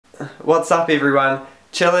What's up everyone?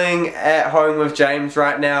 Chilling at home with James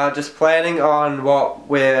right now, just planning on what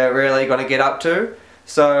we're really going to get up to.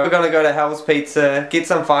 So we're going to go to Hell's Pizza, get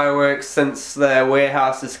some fireworks since the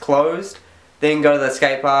warehouse is closed, then go to the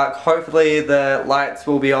skate park. Hopefully the lights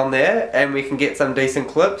will be on there and we can get some decent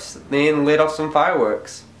clips, then let off some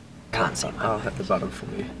fireworks. Can't see my I'll hit the button for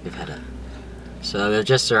you. We've had it. So we've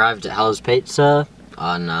just arrived at Hell's Pizza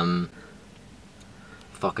on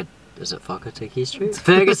is it Sktchy Street?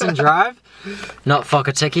 Ferguson Drive, not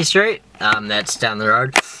Sktchy Street. That's down the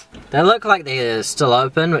road. They look like they're still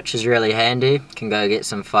open, which is really handy. Can go get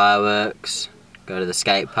some fireworks, go to the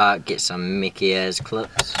skate park, get some Mickey ass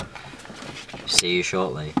clips. See you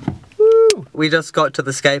shortly. Woo! We just got to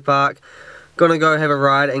the skate park. Gonna go have a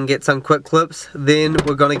ride and get some quick clips. Then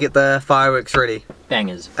we're gonna get the fireworks ready.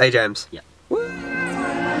 Bangers. Hey James. Yeah.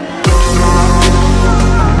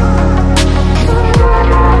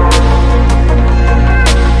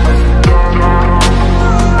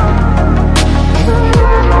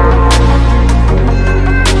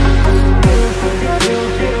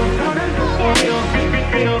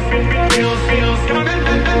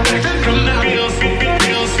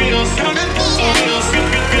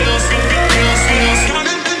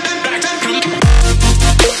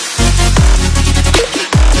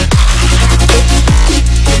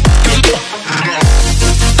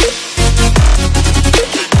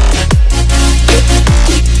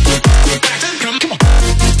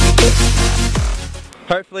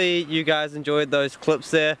 Hopefully you guys enjoyed those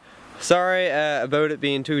clips there. Sorry about it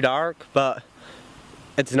being too dark, but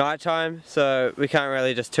it's night time, so we can't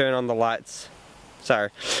really just turn on the lights. So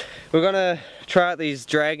we're gonna try out these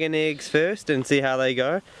dragon eggs first and see how they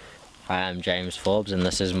go. Hi, I'm James Forbes and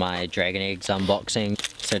this is my dragon eggs unboxing.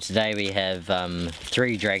 So today we have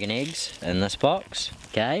 3 dragon eggs in this box.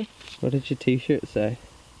 Okay. What did your t-shirt say?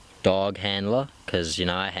 Dog handler, because you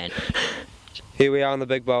know I hand. Here we are on the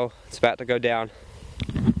big bowl. It's about to go down.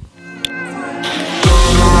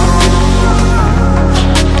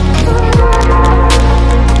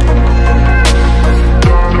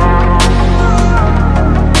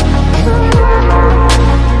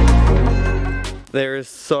 There is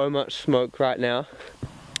so much smoke right now.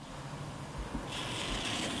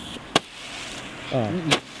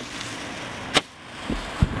 Oh.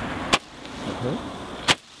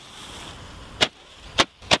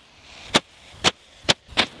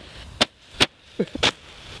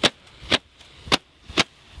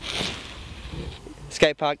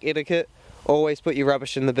 Skate park etiquette, always put your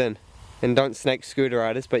rubbish in the bin. And don't snake scooter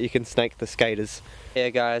riders, but you can snake the skaters.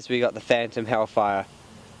 Here guys, we got the Phantom Hellfire.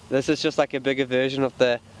 This is just like a bigger version of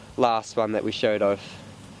the last one that we showed off.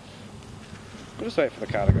 We'll just wait for the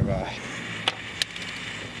car to go by.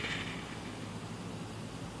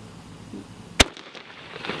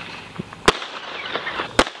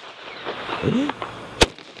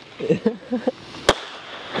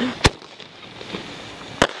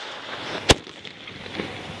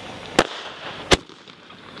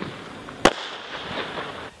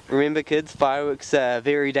 Remember kids, fireworks are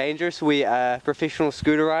very dangerous. We are professional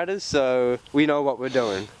scooter riders, so we know what we're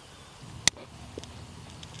doing.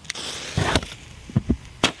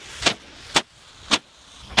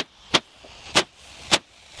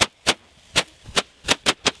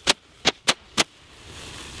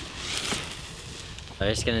 So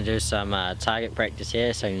just gonna do some target practice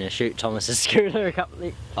here, so I'm gonna shoot Thomas's scooter a couple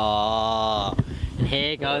of... Oh, and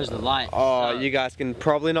here goes the light. Oh, so, you guys can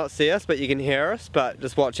probably not see us, but you can hear us, but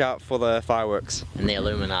just watch out for the fireworks. And the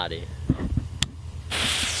Illuminati.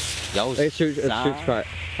 Yo, It shoots quite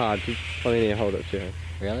hard, you probably need to hold it too.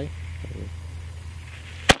 Really?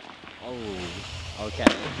 Oh, okay.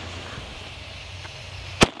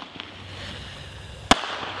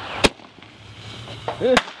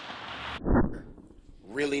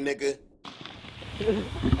 Really, nigga?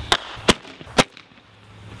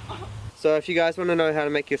 So if you guys want to know how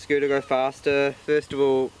to make your scooter go faster, first of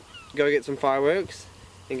all, go get some fireworks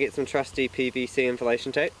and get some trusty PVC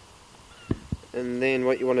insulation tape. And then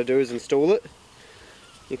what you want to do is install it.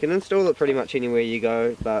 You can install it pretty much anywhere you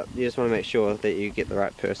go, but you just want to make sure that you get the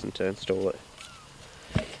right person to install it.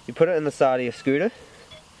 You put it in the side of your scooter,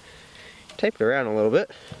 tape it around a little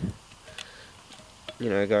bit, you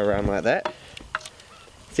know, go around like that.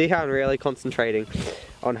 See how I'm really concentrating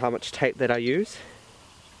on how much tape that I use?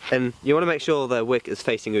 And you want to make sure the wick is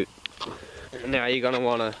facing out. Now you're going to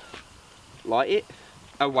want to light it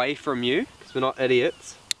away from you, because we're not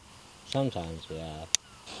idiots. Sometimes we are.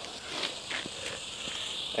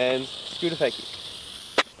 And scooter fakie.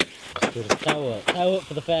 Tail whip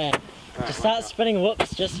for the fan. Right. Just start spinning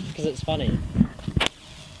whoops just because it's funny.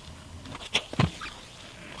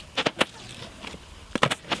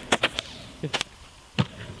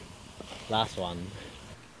 Last one.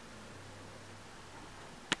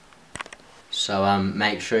 So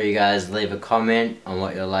make sure you guys leave a comment on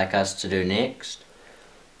what you'd like us to do next.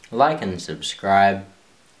 Like and subscribe,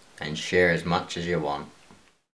 and share as much as you want.